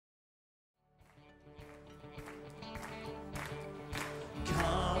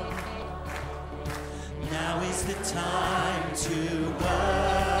the time to worship.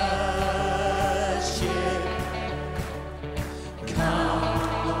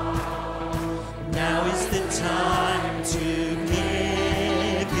 Come, now is the time to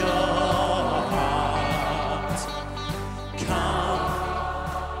give your heart.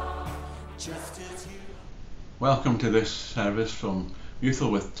 Come, just as you. Welcome to this service from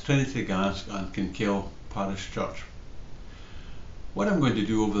Muthill with Trinity Gas and Kinkill Parish Church. What I'm going to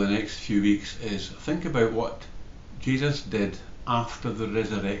do over the next few weeks is think about what Jesus did after the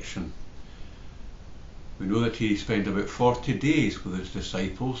resurrection. We know that he spent about 40 days with his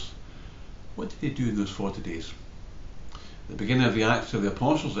disciples. What did he do in those 40 days? At the beginning of the Acts of the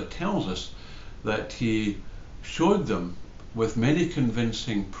Apostles, it tells us that he showed them with many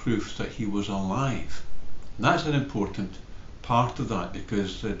convincing proofs that he was alive. And that's an important part of that,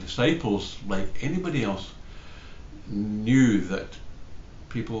 because the disciples, like anybody else, knew that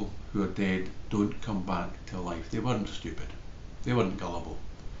people who are dead don't come back to life. They weren't stupid. They weren't gullible.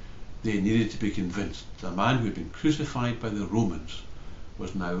 They needed to be convinced. The man who had been crucified by the Romans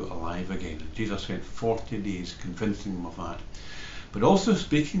was now alive again. And Jesus spent 40 days convincing them of that, but also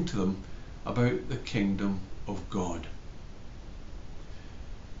speaking to them about the kingdom of God.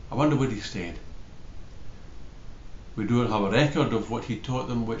 I wonder what he said. We don't have a record of what he taught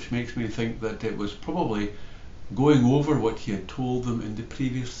them, which makes me think that it was probably going over what he had told them in the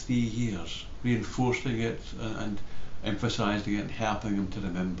previous 3 years, reinforcing it and emphasising it and helping them to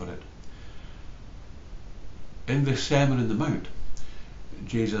remember it. In the Sermon on the Mount,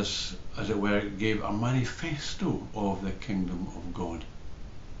 Jesus, as it were, gave a manifesto of the kingdom of God,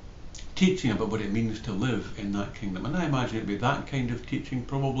 teaching about what it means to live in that kingdom. And I imagine it would be that kind of teaching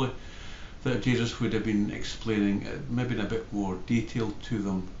probably that Jesus would have been explaining, maybe in a bit more detail to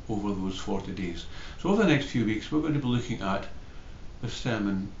them over those 40 days. So over the next few weeks we're going to be looking at the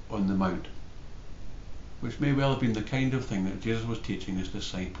Sermon on the Mount, which may well have been the kind of thing that Jesus was teaching his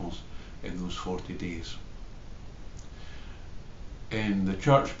disciples in those 40 days. In the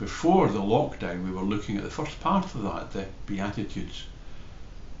church before the lockdown, we were looking at the first part of that, the Beatitudes.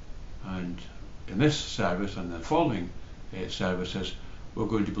 And in this service and the following services, we're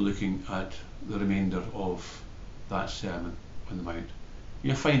going to be looking at the remainder of that Sermon on the Mount.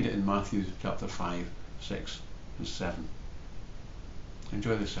 You'll find it in Matthew chapter 5, 6 and 7.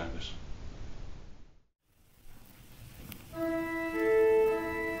 Enjoy the service.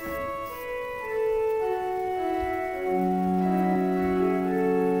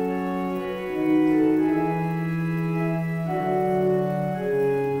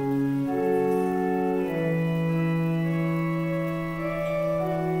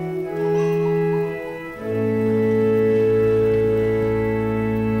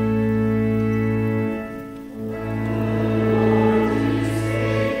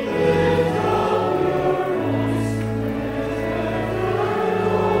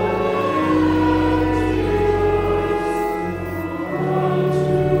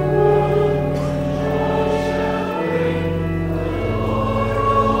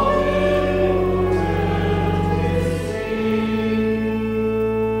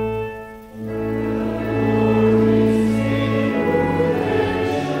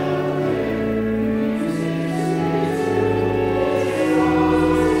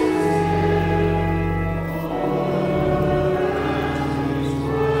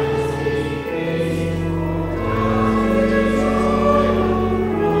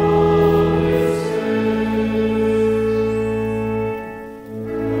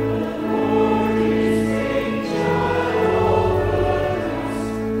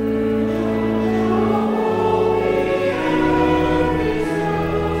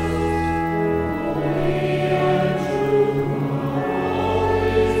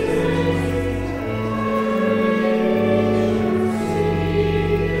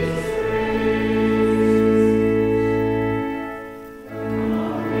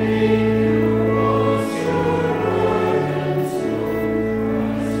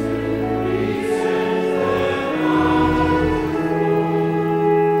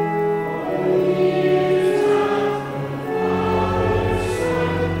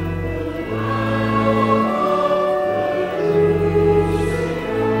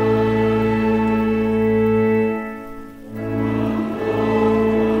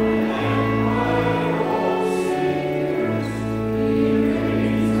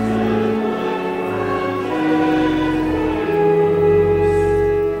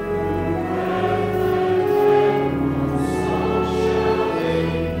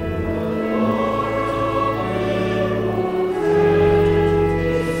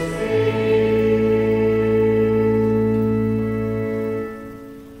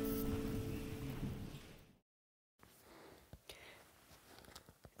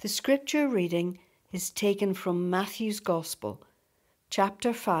 scripture reading is taken from Matthew's Gospel,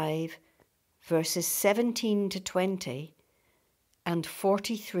 chapter 5, verses 17 to 20 and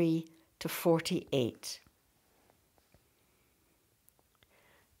 43 to 48.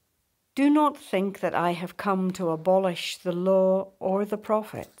 Do not think that I have come to abolish the law or the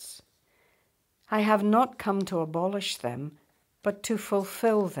prophets. I have not come to abolish them, but to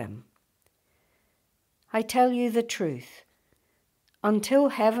fulfill them. I tell you the truth. Until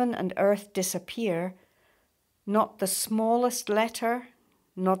heaven and earth disappear, not the smallest letter,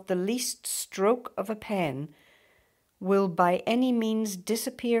 not the least stroke of a pen, will by any means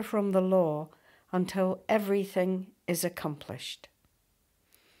disappear from the law until everything is accomplished.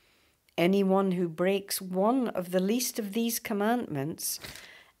 Anyone who breaks one of the least of these commandments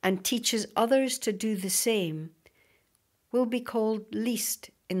and teaches others to do the same will be called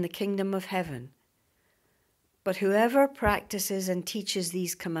least in the kingdom of heaven. But whoever practices and teaches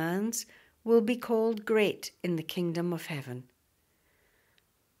these commands will be called great in the kingdom of heaven.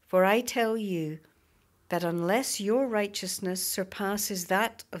 For I tell you that unless your righteousness surpasses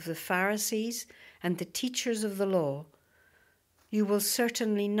that of the Pharisees and the teachers of the law, you will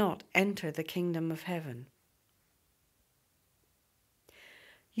certainly not enter the kingdom of heaven.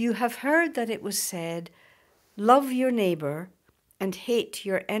 You have heard that it was said, "Love your neighbor and hate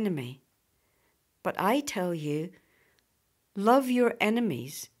your enemy." But I tell you, love your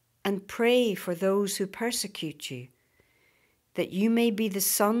enemies and pray for those who persecute you, that you may be the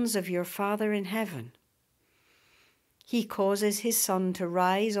sons of your Father in heaven. He causes his sun to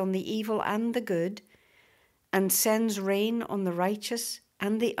rise on the evil and the good, and sends rain on the righteous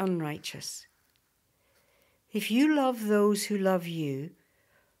and the unrighteous. If you love those who love you,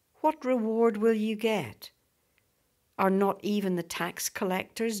 what reward will you get? Are not even the tax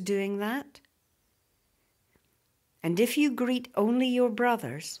collectors doing that? And if you greet only your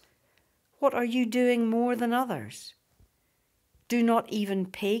brothers, what are you doing more than others? Do not even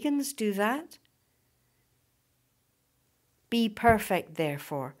pagans do that? Be perfect,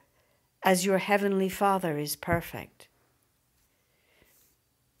 therefore, as your heavenly Father is perfect.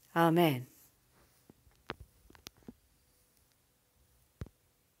 Amen.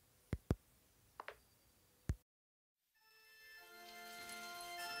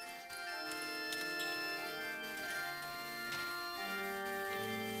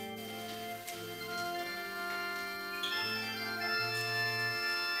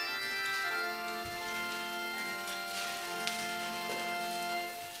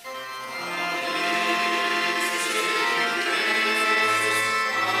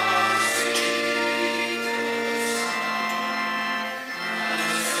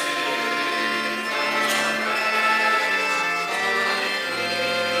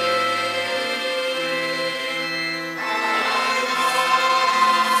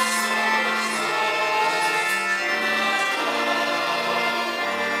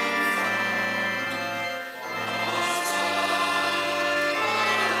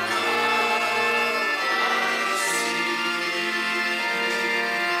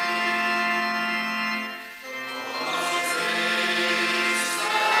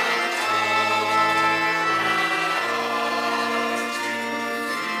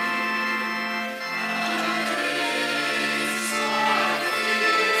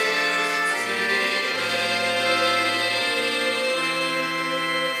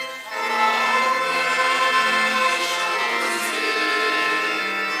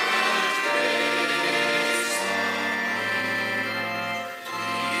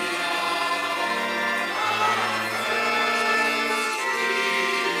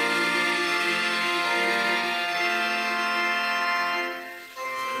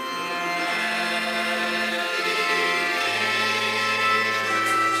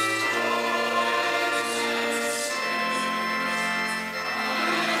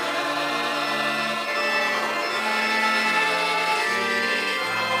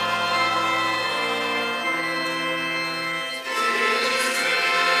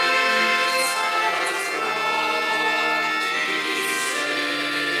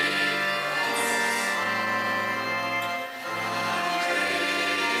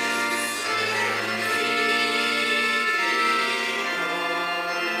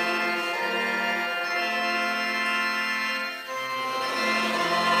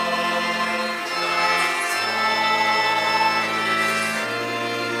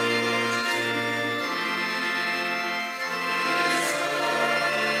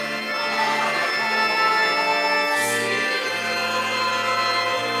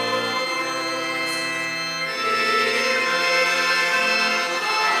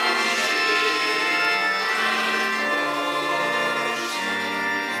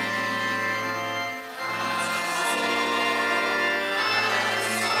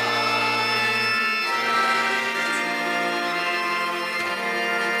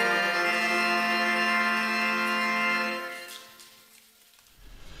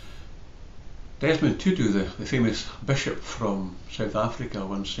 Desmond Tutu, the famous bishop from South Africa,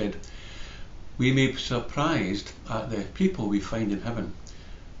 once said, "We may be surprised at the people we find in heaven.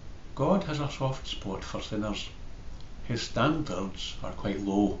 God has a soft spot for sinners. His standards are quite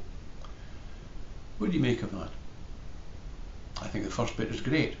low." What do you make of that? I think the first bit is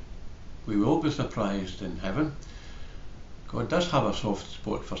great. We will be surprised in heaven. God does have a soft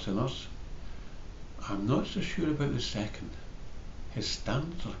spot for sinners. I'm not so sure about the second. His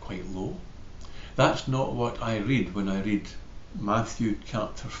standards are quite low. That's not what I read when I read Matthew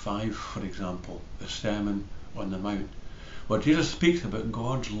chapter 5, for example, the Sermon on the Mount, where Jesus speaks about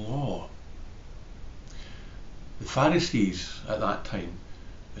God's law. The Pharisees at that time,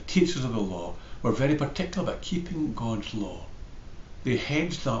 the teachers of the law, were very particular about keeping God's law. They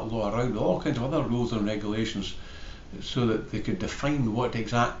hedged that law around with all kinds of other rules and regulations so that they could define what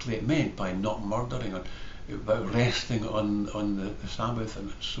exactly it meant by not murdering or about resting on the Sabbath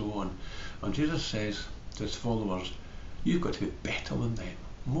and so on. And Jesus says to his followers, you've got to be better than them,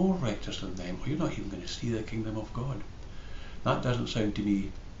 more righteous than them, or you're not even going to see the kingdom of God. That doesn't sound to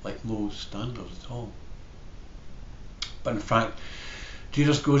me like low standards at all. But in fact,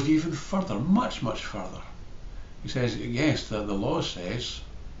 Jesus goes even further, much, much further. He says, yes, the law says,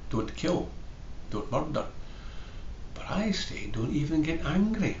 don't kill, don't murder. But I say, don't even get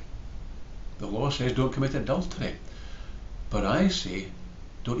angry. The law says, don't commit adultery. But I say,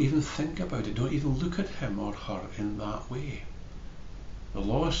 don't even think about it, don't even look at him or her in that way. The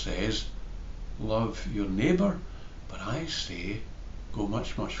law says, love your neighbour. But I say, go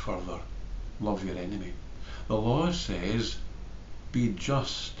much, much further, love your enemy. The law says, be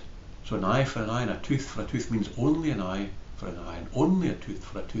just. So an eye for an eye and a tooth for a tooth means only an eye for an eye and only a tooth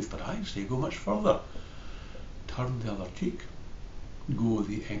for a tooth. But I say, go much further. Turn the other cheek. Go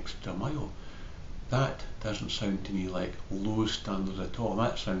the extra mile. That doesn't sound to me like low standards at all.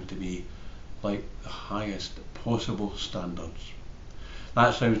 That sounds to me like the highest possible standards.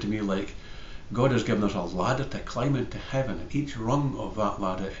 That sounds to me like God has given us a ladder to climb into heaven, and each rung of that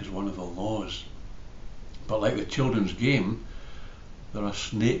ladder is one of the laws. But like the children's game, there are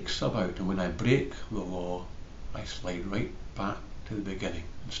snakes about, and when I break the law, I slide right back to the beginning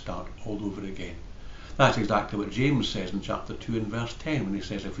and start all over again. That's exactly what James says in chapter 2 and verse 10, when he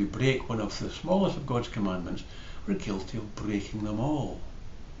says, if we break one of the smallest of God's commandments, we're guilty of breaking them all.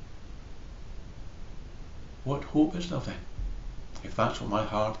 What hope is there then, if that's what my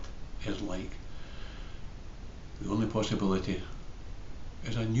heart is like? The only possibility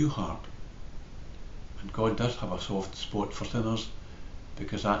is a new heart. And God does have a soft spot for sinners,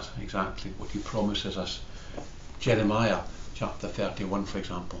 because that's exactly what he promises us. Jeremiah chapter 31, for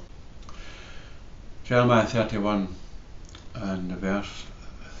example. Jeremiah 31 and verse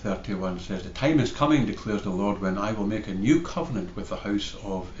 31 says, the time is coming, declares the Lord, when I will make a new covenant with the house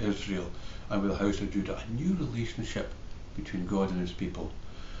of Israel and with the house of Judah, a new relationship between God and his people.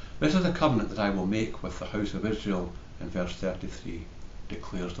 This is the covenant that I will make with the house of Israel, in verse 33,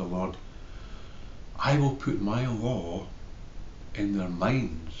 declares the Lord. I will put my law in their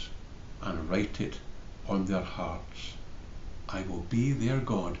minds and write it on their hearts. I will be their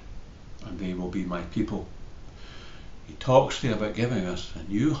God, and they will be my people. He talks there about giving us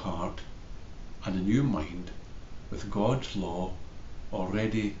a new heart and a new mind with God's law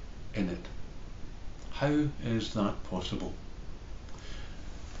already in it. How is that possible?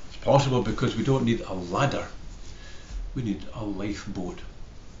 It's possible because we don't need a ladder, we need a lifeboat.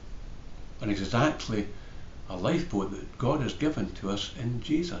 And it's exactly a lifeboat that God has given to us in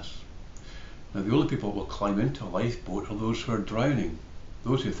Jesus. Now, the only people who will climb into a lifeboat are those who are drowning.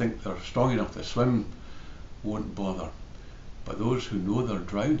 Those who think they're strong enough to swim won't bother. But those who know they're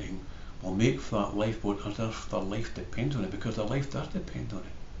drowning will make for that lifeboat as if their life depends on it, because their life does depend on it.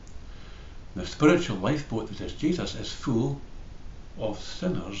 The spiritual lifeboat that is Jesus is full of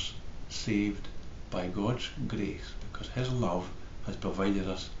sinners saved by God's grace, because his love has provided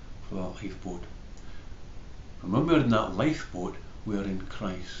us for that lifeboat. And when we're in that lifeboat, we're in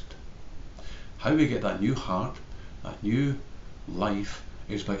Christ. How we get that new heart, that new life,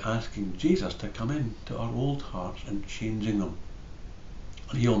 is by asking Jesus to come into our old hearts and changing them.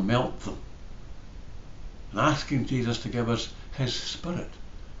 And he'll melt them. And asking Jesus to give us his Spirit.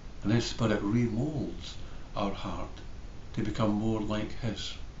 And his Spirit remolds our heart to become more like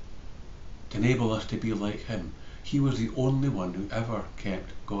his. To enable us to be like him. He was the only one who ever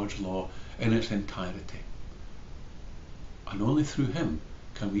kept God's law in its entirety. And only through him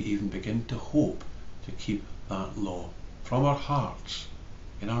can we even begin to hope to keep that law from our hearts,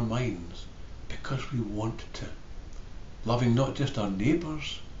 in our minds, because we want to. Loving not just our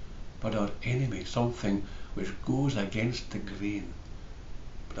neighbours, but our enemy, something which goes against the grain.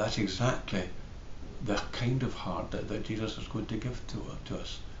 But that's exactly the kind of heart that Jesus is going to give to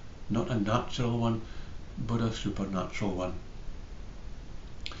us. Not a natural one, but a supernatural one.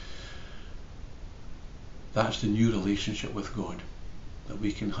 That's the new relationship with God that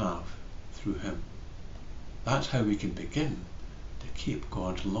we can have through him. That's how we can begin to keep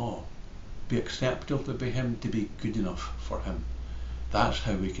God's law, be acceptable to him, to be good enough for him. That's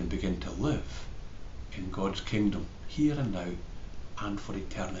how we can begin to live in God's kingdom, here and now, and for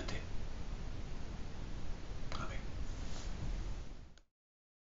eternity. Amen.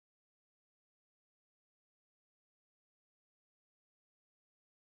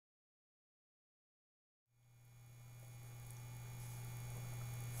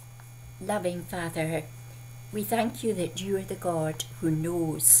 Loving Father, we thank you that you are the God who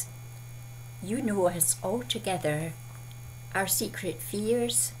knows. You know us altogether, our secret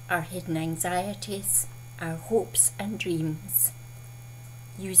fears, our hidden anxieties, our hopes and dreams.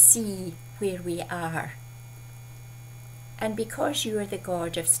 You see where we are. And because you are the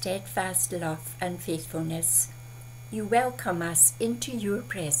God of steadfast love and faithfulness, you welcome us into your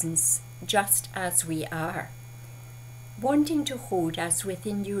presence just as we are, wanting to hold us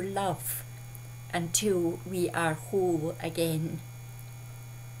within your love until we are whole again.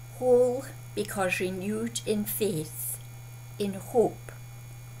 Whole because renewed in faith, in hope,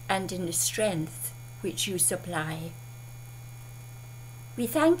 and in the strength which you supply. We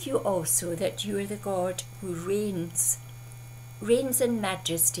thank you also that you are the God who reigns in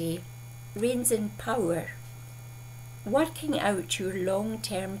majesty, reigns in power, working out your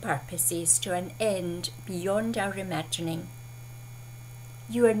long-term purposes to an end beyond our imagining.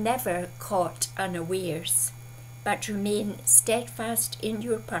 You are never caught unawares, but remain steadfast in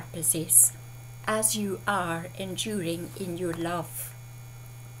your purposes, as you are enduring in your love.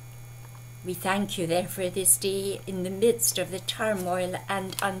 We thank you therefore this day, in the midst of the turmoil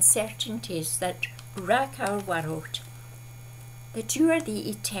and uncertainties that rack our world, that you are the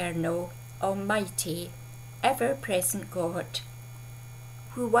eternal, almighty, ever-present God,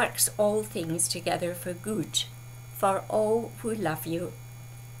 who works all things together for good, for all who love you,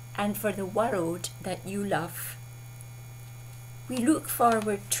 and for the world that you love. We look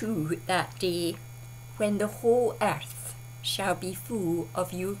forward to that day when the whole earth shall be full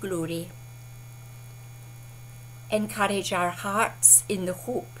of your glory. Encourage our hearts in the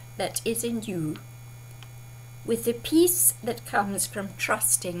hope that is in you, with the peace that comes from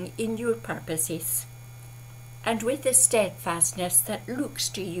trusting in your purposes, and with the steadfastness that looks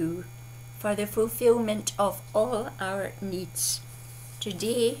to you for the fulfillment of all our needs,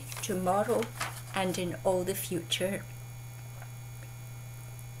 today, tomorrow, and in all the future.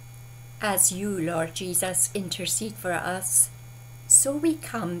 As you, Lord Jesus, intercede for us, so we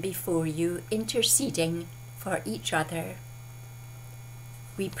come before you interceding for each other.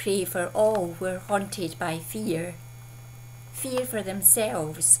 We pray for all who are haunted by fear for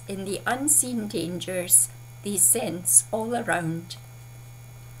themselves in the unseen dangers they sense all around.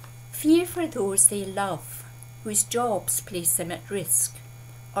 Fear for those they love, whose jobs place them at risk,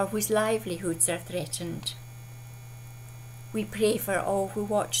 or whose livelihoods are threatened. We pray for all who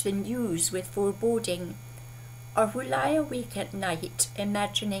watch the news with foreboding, or who lie awake at night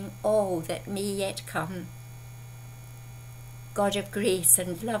imagining all that may yet come. God of grace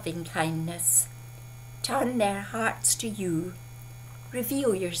and loving kindness, turn their hearts to you,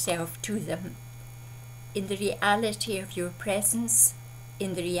 reveal yourself to them, in the reality of your presence,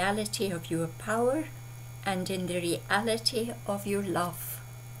 in the reality of your power, and in the reality of your love.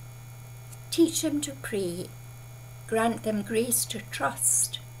 Teach them to pray, grant them grace to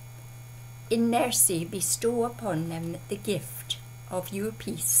trust. In mercy bestow upon them the gift of your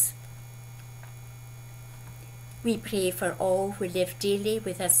peace. We pray for all who live daily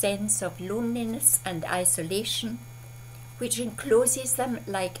with a sense of loneliness and isolation, which encloses them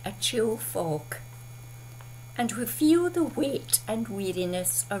like a chill fog, and who feel the weight and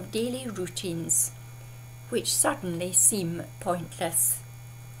weariness of daily routines, which suddenly seem pointless.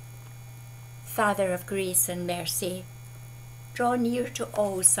 Father of grace and mercy, draw near to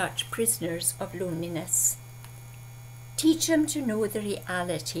all such prisoners of loneliness. Teach them to know the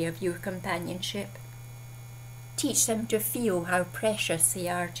reality of your companionship. Teach them to feel how precious they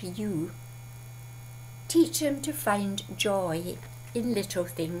are to you. Teach them to find joy in little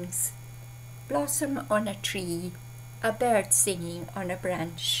things, blossom on a tree, a bird singing on a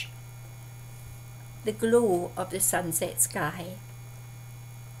branch, the glow of the sunset sky,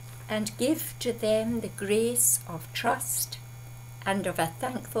 and give to them the grace of trust and of a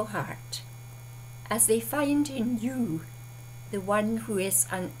thankful heart, as they find in you the one who is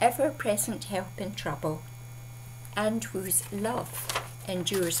an ever-present help in trouble, and whose love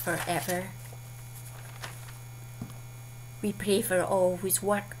endures forever. We pray for all whose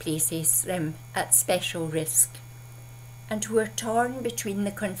work places them at special risk, and who are torn between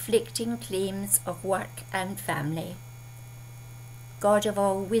the conflicting claims of work and family. God of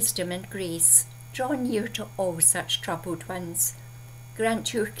all wisdom and grace, draw near to all such troubled ones.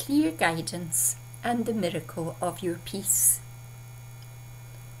 Grant your clear guidance and the miracle of your peace.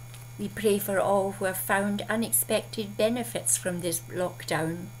 We pray for all who have found unexpected benefits from this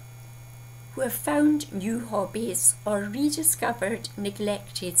lockdown, who have found new hobbies or rediscovered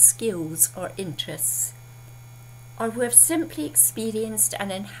neglected skills or interests, or who have simply experienced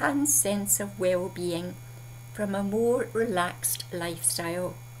an enhanced sense of well-being from a more relaxed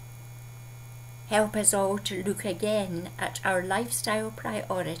lifestyle. Help us all to look again at our lifestyle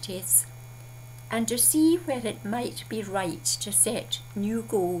priorities and to see where it might be right to set new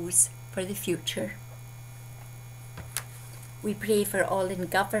goals for the future. We pray for all in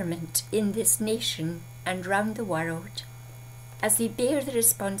government in this nation and round the world, as they bear the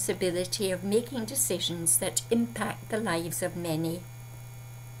responsibility of making decisions that impact the lives of many.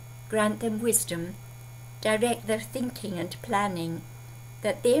 Grant them wisdom, direct their thinking and planning,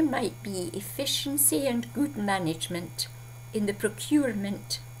 that there might be efficiency and good management in the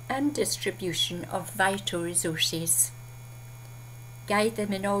procurement and distribution of vital resources. Guide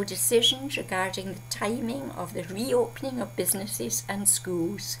them in all decisions regarding the timing of the reopening of businesses and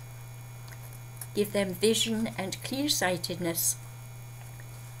schools. Give them vision and clear-sightedness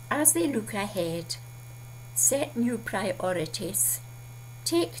as they look ahead, set new priorities,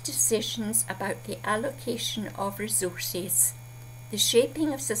 take decisions about the allocation of resources, the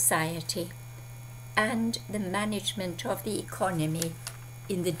shaping of society, and the management of the economy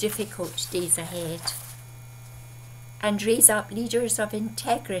in the difficult days ahead. And raise up leaders of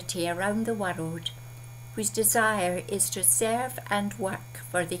integrity around the world, whose desire is to serve and work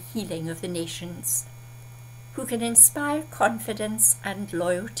for the healing of the nations, who can inspire confidence and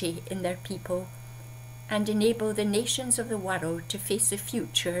loyalty in their people, and enable the nations of the world to face the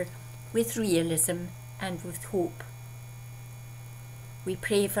future with realism and with hope. We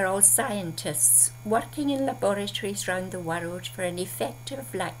pray for all scientists working in laboratories around the world for an effective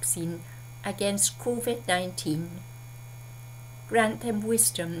vaccine against COVID-19. Grant them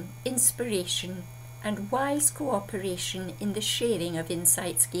wisdom, inspiration, and wise cooperation in the sharing of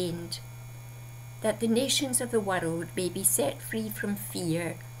insights gained, that the nations of the world may be set free from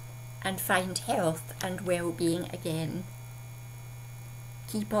fear and find health and well-being again.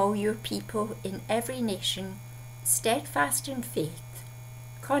 Keep all your people in every nation steadfast in faith,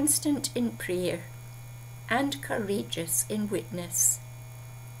 constant in prayer, and courageous in witness,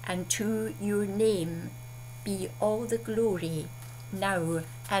 and to your name be all the glory, now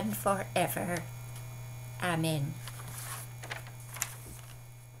and forever. Amen.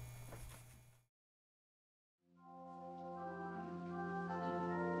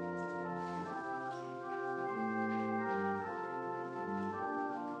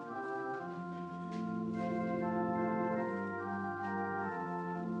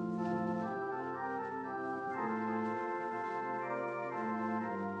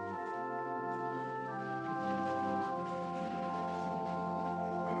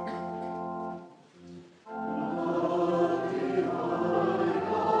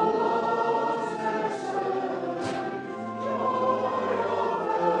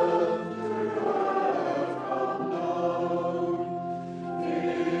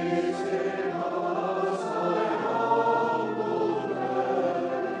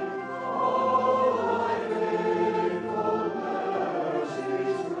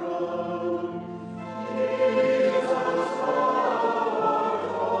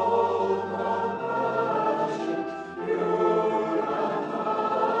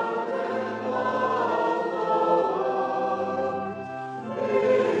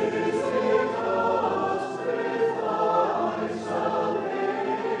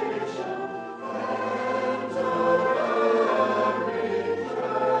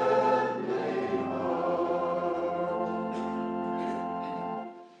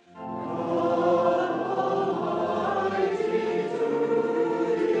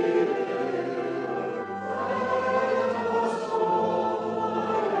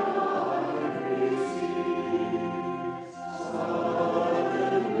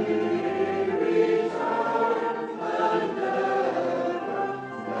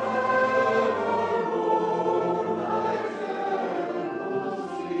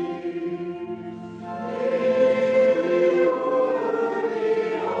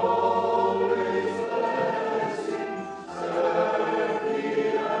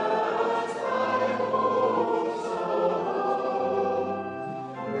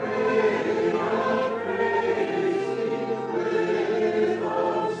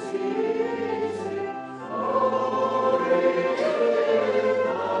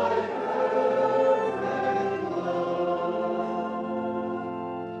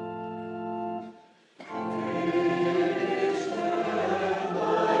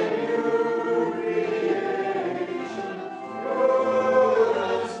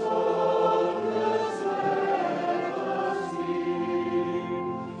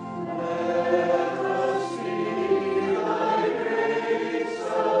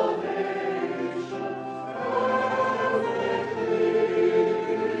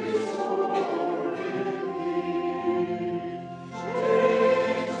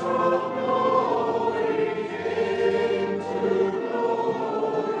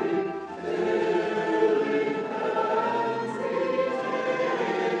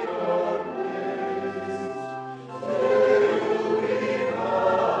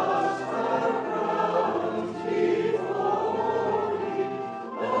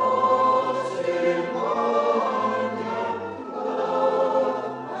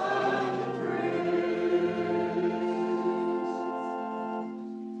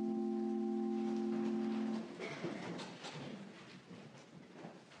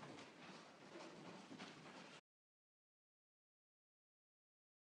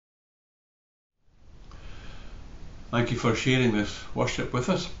 Thank you for sharing this worship with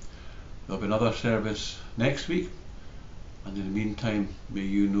us. There'll be another service next week, and in the meantime, may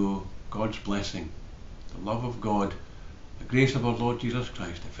you know God's blessing, the love of God, the grace of our Lord Jesus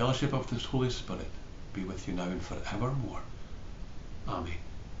Christ, the fellowship of this Holy Spirit be with you now and forevermore. Amen.